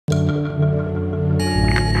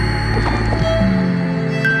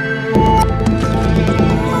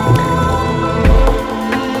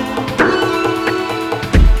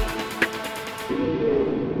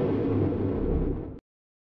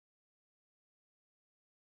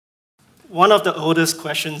one of the oldest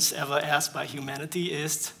questions ever asked by humanity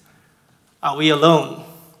is, are we alone?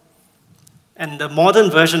 And the modern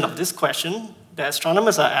version of this question that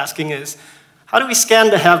astronomers are asking is, how do we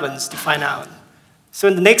scan the heavens to find out? So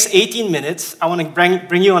in the next 18 minutes, I want to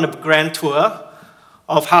bring you on a grand tour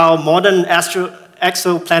of how modern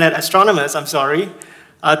exoplanet astronomers, are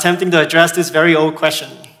attempting to address this very old question.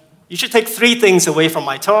 You should take 3 things away from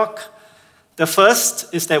my talk. The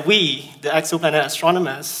first is that we, the exoplanet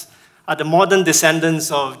astronomers, are the modern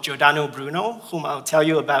descendants of Giordano Bruno, whom I'll tell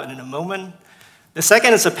you about in a moment. The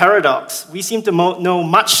second is a paradox. We seem to know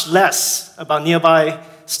much less about nearby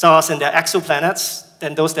stars and their exoplanets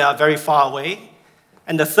than those that are very far away.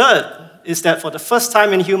 And the third is that for the first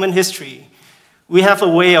time in human history, we have a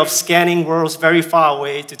way of scanning worlds very far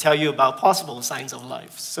away to tell you about possible signs of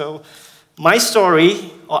life. So my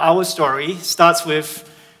story, or our story, starts with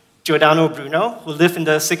Giordano Bruno, who lived in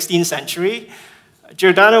the 16th century.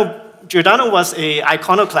 Giordano was an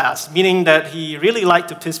iconoclast, meaning that he really liked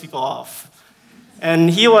to piss people off. And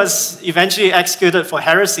he was eventually executed for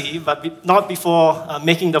heresy, but not before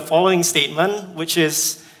making the following statement, which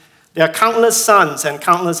is, there are countless suns and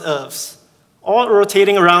countless earths, all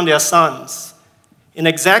rotating around their suns in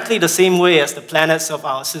exactly the same way as the planets of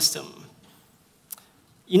our system.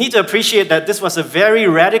 You need to appreciate that this was a very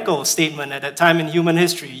radical statement at that time in human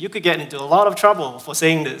history. You could get into a lot of trouble for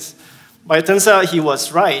saying this, but it turns out he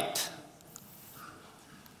was right.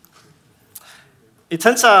 It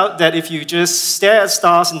turns out that if you just stare at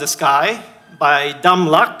stars in the sky, by dumb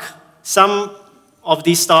luck, some of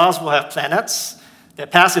these stars will have planets that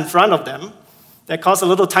pass in front of them that cause a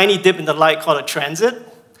little tiny dip in the light called a transit.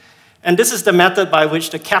 And this is the method by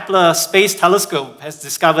which the Kepler Space Telescope has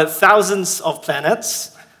discovered thousands of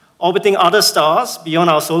planets orbiting other stars beyond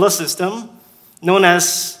our solar system, known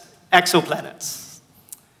as exoplanets.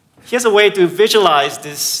 Here's a way to visualize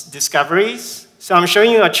these discoveries. So I'm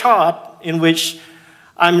showing you a chart in which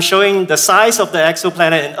I'm showing the size of the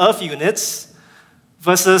exoplanet in Earth units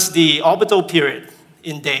versus the orbital period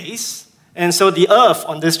in days. And so the Earth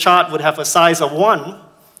on this chart would have a size of 1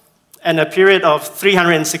 and a period of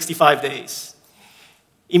 365 days.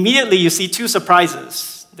 Immediately, you see 2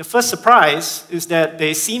 surprises. The first surprise is that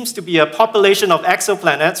there seems to be a population of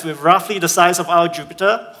exoplanets with roughly the size of our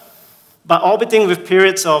Jupiter, but orbiting with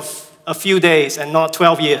periods of a few days and not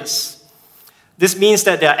 12 years. This means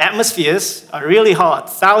that their atmospheres are really hot,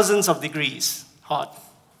 thousands of degrees hot.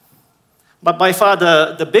 But by far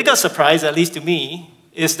the bigger surprise, at least to me,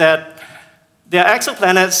 is that there are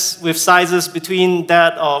exoplanets with sizes between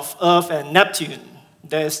that of Earth and Neptune.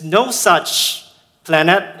 There's no such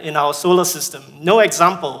planet in our solar system, no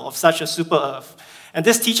example of such a super-Earth. And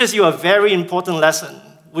this teaches you a very important lesson,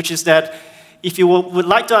 which is that if you would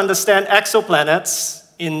like to understand exoplanets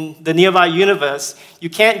in the nearby universe, you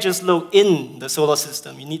can't just look in the solar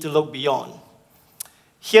system, you need to look beyond.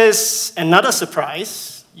 Here's another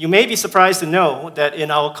surprise. You may be surprised to know that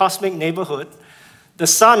in our cosmic neighborhood, the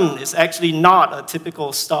sun is actually not a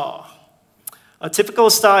typical star. A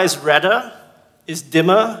typical star is redder, is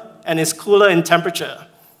dimmer, and is cooler in temperature.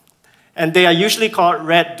 And they are usually called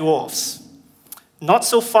red dwarfs. Not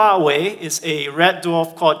so far away is a red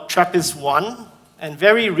dwarf called TRAPPIST-1, and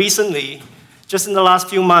very recently, just in the last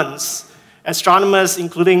few months, astronomers,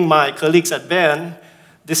 including my colleagues at Bern,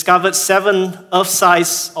 discovered 7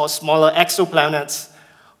 Earth-sized or smaller exoplanets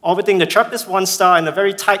orbiting the TRAPPIST-1 star in a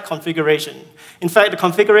very tight configuration. In fact, the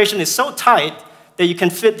configuration is so tight that you can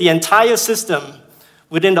fit the entire system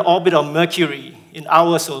within the orbit of Mercury in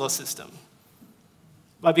our solar system.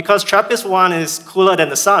 But because TRAPPIST-1 is cooler than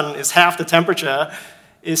the sun, is half the temperature,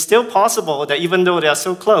 it's still possible that even though they are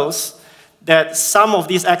so close, that some of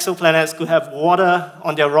these exoplanets could have water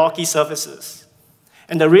on their rocky surfaces.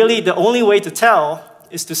 And really, the only way to tell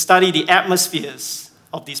is to study the atmospheres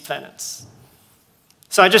of these planets.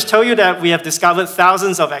 So I just told you that we have discovered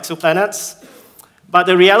thousands of exoplanets, but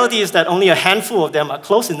the reality is that only a handful of them are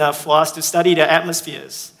close enough for us to study their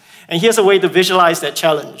atmospheres. And here's a way to visualize that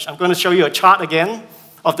challenge. I'm going to show you a chart again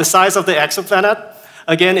of the size of the exoplanet,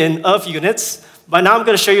 again in Earth units, but now I'm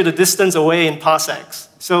going to show you the distance away in parsecs.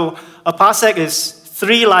 So a parsec is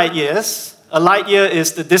 3 light years. A light year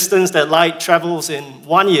is the distance that light travels in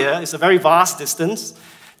 1 year. It's a very vast distance.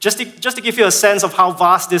 Just to give you a sense of how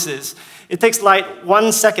vast this is, it takes light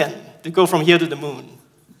 1 second to go from here to the moon.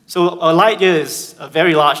 So a light year is a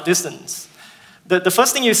very large distance. The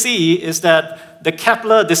first thing you see is that the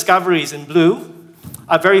Kepler discoveries in blue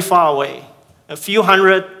are very far away, a few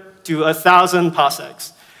hundred to 1,000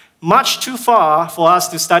 parsecs. Much too far for us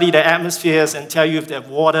to study their atmospheres and tell you if they have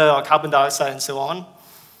water or carbon dioxide and so on.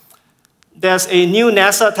 There's a new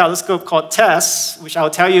NASA telescope called TESS, which I'll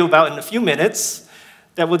tell you about in a few minutes,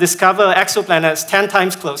 that will discover exoplanets 10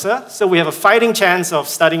 times closer. So we have a fighting chance of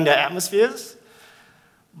studying their atmospheres.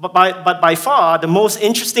 But by far, the most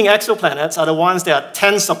interesting exoplanets are the ones that are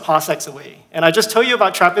tens of parsecs away. And I just told you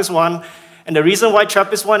about TRAPPIST-1, and the reason why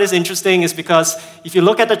TRAPPIST-1 is interesting is because if you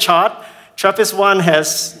look at the chart, TRAPPIST-1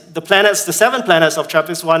 has the 7 planets of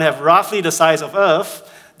TRAPPIST-1 have roughly the size of Earth.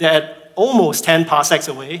 They're at almost 10 parsecs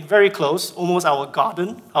away, very close, almost our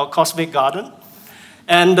garden, our cosmic garden.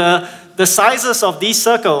 And the sizes of these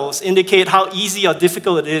circles indicate how easy or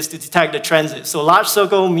difficult it is to detect the transit. So large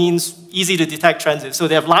circle means easy to detect transit. So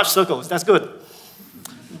they have large circles, that's good.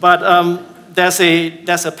 But there's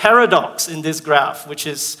a paradox in this graph, which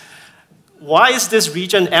is, why is this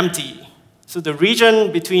region empty? So the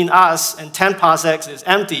region between us and 10 parsecs is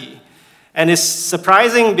empty. And it's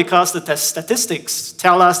surprising because the statistics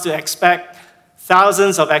tell us to expect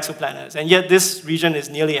thousands of exoplanets, and yet this region is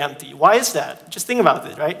nearly empty. Why is that? Just think about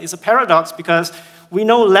it, right? It's a paradox because we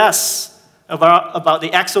know less about the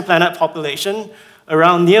exoplanet population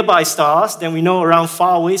around nearby stars than we know around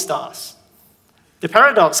faraway stars. The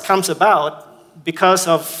paradox comes about because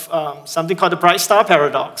of something called the bright star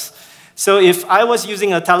paradox. So if I was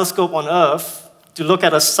using a telescope on Earth to look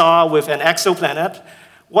at a star with an exoplanet,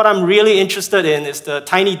 what I'm really interested in is the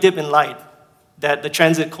tiny dip in light that the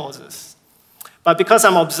transit causes. But because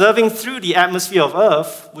I'm observing through the atmosphere of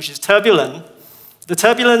Earth, which is turbulent, the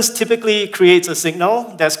turbulence typically creates a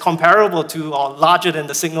signal that's comparable to or larger than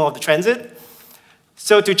the signal of the transit.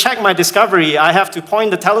 So to check my discovery, I have to point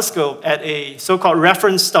the telescope at a so-called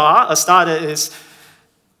reference star, a star that is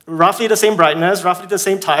roughly the same brightness, roughly the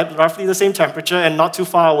same type, roughly the same temperature, and not too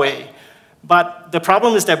far away. But the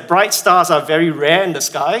problem is that bright stars are very rare in the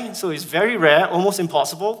sky, so it's very rare, almost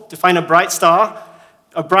impossible, to find a bright star,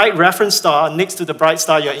 a bright reference star next to the bright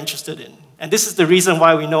star you're interested in. And this is the reason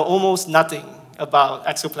why we know almost nothing about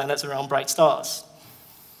exoplanets around bright stars.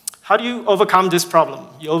 How do you overcome this problem?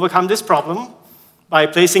 You overcome this problem by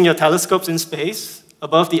placing your telescopes in space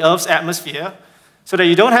above the Earth's atmosphere so that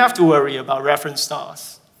you don't have to worry about reference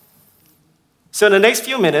stars. So in the next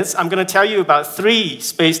few minutes, I'm going to tell you about 3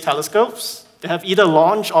 space telescopes that have either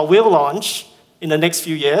launched or will launch in the next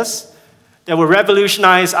few years that will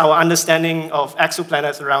revolutionize our understanding of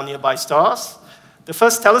exoplanets around nearby stars. The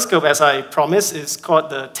first telescope, as I promised, is called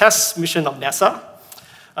the TESS mission of NASA.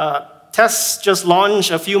 TESS just launched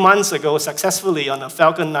a few months ago successfully on a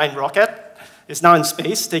Falcon 9 rocket. It's now in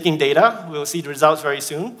space, taking data. We'll see the results very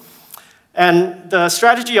soon. And the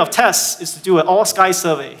strategy of TESS is to do an all-sky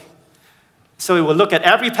survey. So it will look at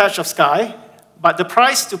every patch of sky, but the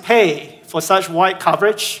price to pay for such wide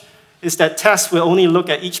coverage is that TESS will only look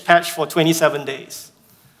at each patch for 27 days.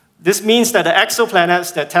 This means that the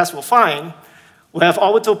exoplanets that TESS will find will have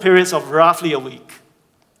orbital periods of roughly a week.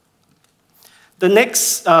 The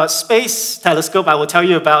next space telescope I will tell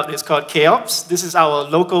you about is called Cheops. This is our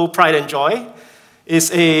local pride and joy.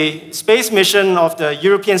 It's a space mission of the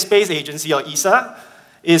European Space Agency, or ESA.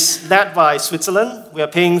 It's led by Switzerland. We are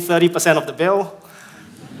paying 30% of the bill.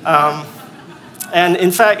 And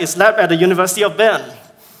in fact, it's led at the University of Bern.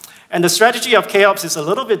 And the strategy of Cheops is a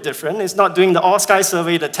little bit different. It's not doing the all-sky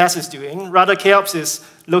survey that TESS is doing. Rather, Cheops is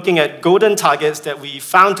looking at golden targets that we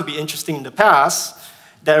found to be interesting in the past,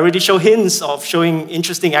 that already show hints of showing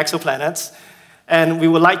interesting exoplanets. And we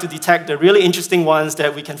would like to detect the really interesting ones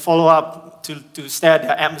that we can follow up to stare at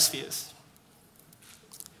their atmospheres.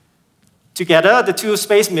 Together, the 2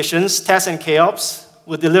 space missions, TESS and Cheops,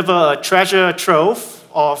 will deliver a treasure trove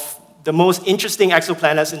of the most interesting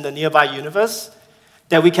exoplanets in the nearby universe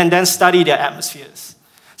that we can then study their atmospheres.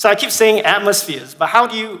 So I keep saying atmospheres, but how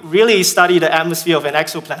do you really study the atmosphere of an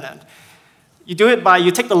exoplanet? You do it by,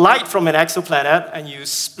 you take the light from an exoplanet and you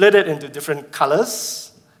split it into different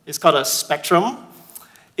colors. It's called a spectrum.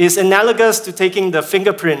 It's analogous to taking the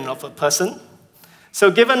fingerprint of a person. So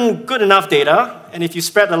given good enough data, and if you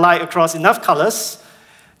spread the light across enough colors,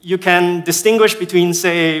 you can distinguish between,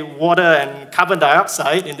 say, water and carbon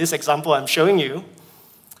dioxide, in this example I'm showing you.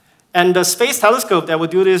 And the space telescope that will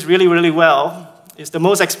do this really, really well is the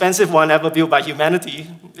most expensive one ever built by humanity.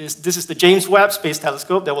 This is the James Webb Space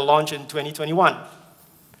Telescope that will launch in 2021.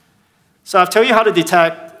 So I've told you how to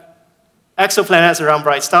detect exoplanets around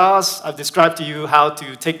bright stars. I've described to you how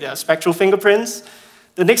to take their spectral fingerprints.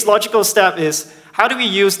 The next logical step is, how do we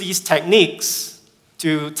use these techniques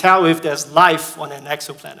to tell if there's life on an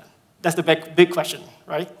exoplanet? That's the big question,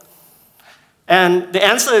 right? And the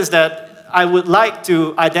answer is that I would like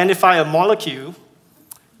to identify a molecule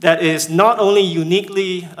that is not only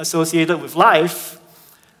uniquely associated with life,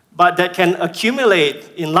 but that can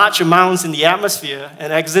accumulate in large amounts in the atmosphere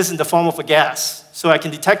and exist in the form of a gas. So I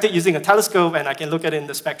can detect it using a telescope, and I can look at it in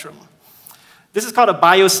the spectrum. This is called a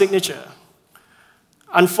biosignature.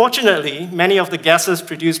 Unfortunately, many of the gases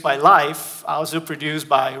produced by life are also produced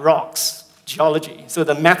by rocks, geology. So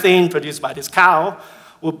the methane produced by this cow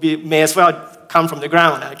may as well come from the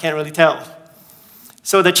ground. I can't really tell.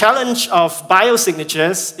 So the challenge of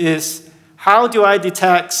biosignatures is, how do I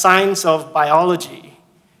detect signs of biology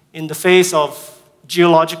in the face of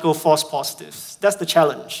geological false positives? That's the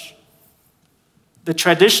challenge. The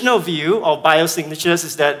traditional view of biosignatures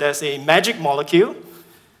is that there's a magic molecule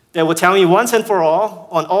that will tell me once and for all,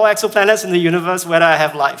 on all exoplanets in the universe, whether I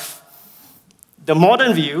have life. The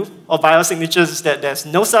modern view of biosignatures is that there's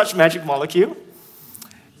no such magic molecule.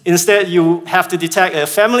 Instead, you have to detect a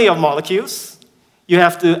family of molecules. You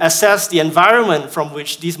have to assess the environment from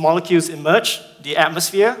which these molecules emerge, the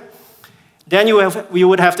atmosphere. Then we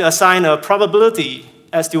would have to assign a probability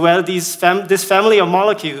as to whether this family of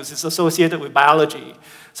molecules is associated with biology.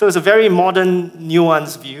 So it's a very modern,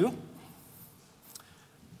 nuanced view.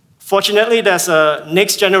 Fortunately, there's a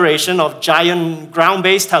next generation of giant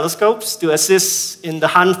ground-based telescopes to assist in the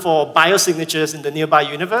hunt for biosignatures in the nearby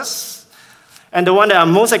universe. And the one that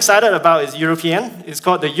I'm most excited about is European. It's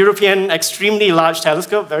called the European Extremely Large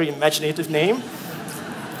Telescope, very imaginative name.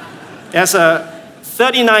 There's a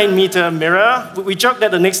 39-meter mirror. We joke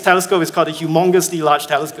that the next telescope is called a humongously large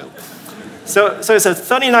telescope. So it's a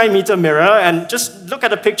 39-meter mirror, and just look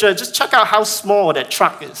at the picture, just check out how small that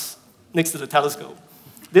truck is next to the telescope.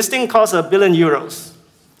 This thing costs €1 billion,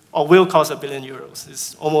 or will cost €1 billion.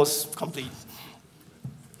 It's almost complete.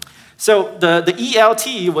 So the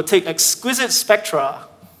ELT will take exquisite spectra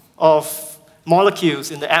of molecules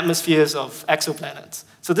in the atmospheres of exoplanets.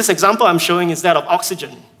 So this example I'm showing is that of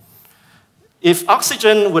oxygen. If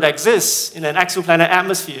oxygen would exist in an exoplanet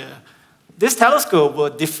atmosphere, this telescope will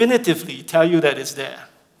definitively tell you that it's there.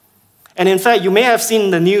 And in fact, you may have seen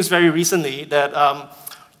in the news very recently that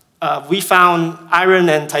we found iron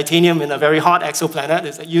and titanium in a very hot exoplanet.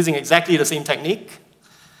 It's using exactly the same technique.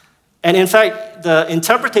 And in fact, the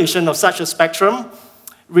interpretation of such a spectrum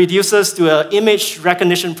reduces to an image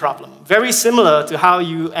recognition problem, very similar to how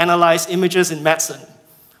you analyze images in medicine,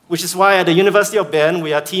 which is why at the University of Bern,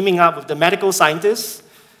 we are teaming up with the medical scientists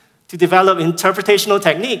to develop interpretational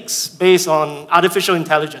techniques based on artificial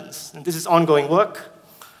intelligence. And this is ongoing work.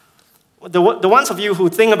 The ones of you who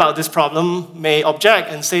think about this problem may object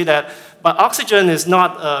and say that, but oxygen is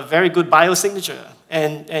not a very good biosignature,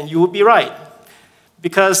 and you would be right,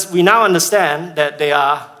 because we now understand that there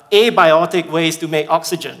are abiotic ways to make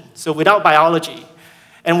oxygen, so without biology.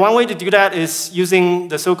 And one way to do that is using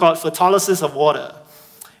the so-called photolysis of water,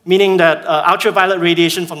 meaning that ultraviolet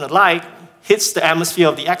radiation from the light hits the atmosphere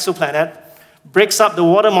of the exoplanet, breaks up the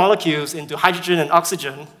water molecules into hydrogen and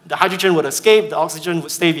oxygen. The hydrogen would escape, the oxygen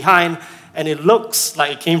would stay behind, and it looks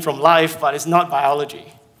like it came from life, but it's not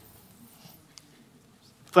biology.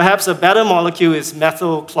 Perhaps a better molecule is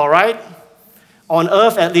methyl chloride. On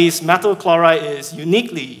Earth, at least, methyl chloride is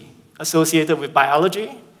uniquely associated with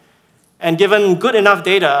biology. And given good enough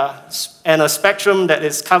data and a spectrum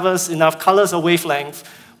that covers enough colors or wavelength,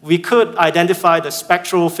 we could identify the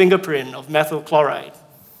spectral fingerprint of methyl chloride.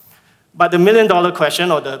 But the million-dollar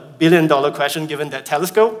question, or the billion-dollar question given that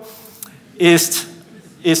telescope, is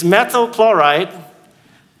methyl chloride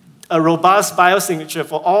a robust biosignature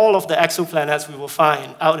for all of the exoplanets we will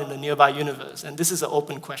find out in the nearby universe? And this is an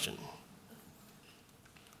open question.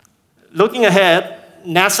 Looking ahead,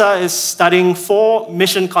 NASA is studying 4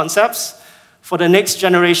 mission concepts for the next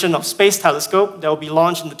generation of space telescope that will be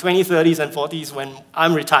launched in the 2030s and 40s when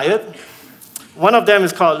I'm retired. One of them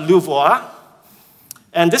is called LUVOIR.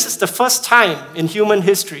 And this is the first time in human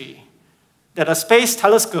history that a space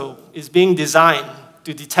telescope is being designed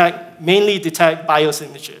to mainly detect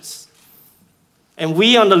biosignatures. And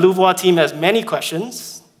we on the LUVOIR team has many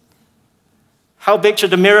questions. How big should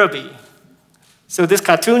the mirror be? So this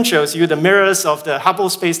cartoon shows you the mirrors of the Hubble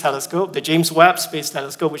Space Telescope, the James Webb Space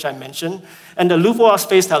Telescope, which I mentioned, and the LUVOIR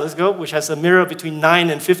Space Telescope, which has a mirror between 9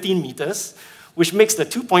 and 15 meters, which makes the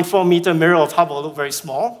 2.4-meter mirror of Hubble look very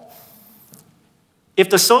small. If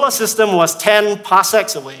the solar system was 10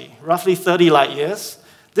 parsecs away, roughly 30 light years,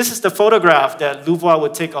 this is the photograph that LUVOIR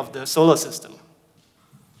would take of the solar system.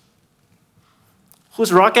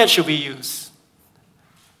 Whose rocket should we use?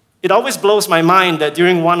 It always blows my mind that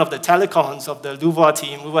during one of the telecons of the LUVOIR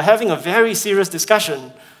team, we were having a very serious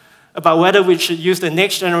discussion about whether we should use the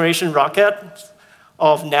next generation rocket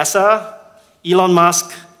of NASA, Elon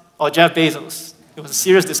Musk, or Jeff Bezos. It was a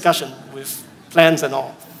serious discussion with plans and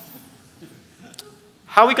all.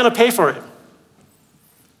 How are we going to pay for it?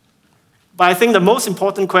 But I think the most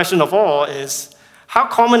important question of all is, how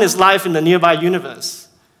common is life in the nearby universe?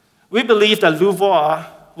 We believe that Louvois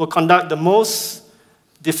will conduct the most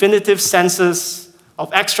definitive census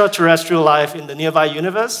of extraterrestrial life in the nearby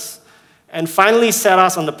universe and finally set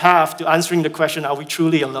us on the path to answering the question, are we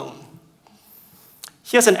truly alone?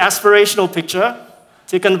 Here's an aspirational picture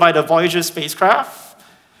taken by the Voyager spacecraft.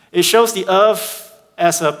 It shows the Earth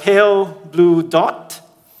as a pale blue dot.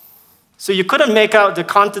 So you couldn't make out the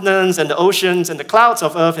continents and the oceans and the clouds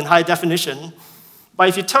of Earth in high definition, but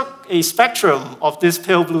if you took a spectrum of this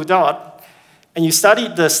pale blue dot and you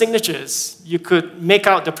studied the signatures, you could make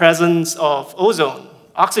out the presence of ozone,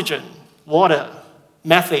 oxygen, water,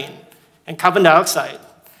 methane, and carbon dioxide.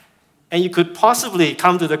 And you could possibly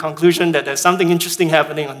come to the conclusion that there's something interesting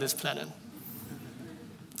happening on this planet.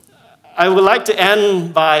 I would like to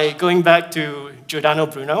end by going back to Giordano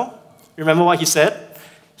Bruno. Remember what he said?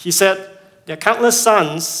 He said, there are countless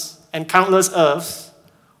suns and countless Earths,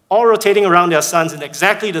 all rotating around their suns in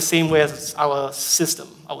exactly the same way as our system,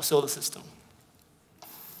 our solar system.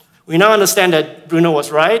 We now understand that Bruno was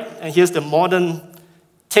right, and here's the modern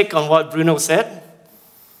take on what Bruno said.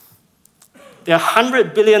 There are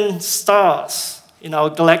 100 billion stars in our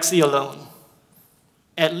galaxy alone.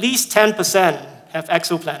 At least 10% have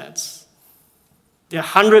exoplanets. There are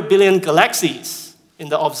 100 billion galaxies in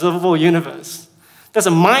the observable universe. That's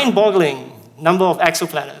a mind-boggling number of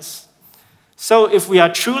exoplanets. So if we are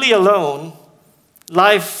truly alone,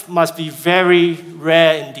 life must be very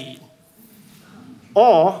rare indeed.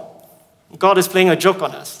 Or God is playing a joke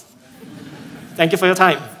on us. Thank you for your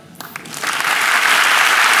time.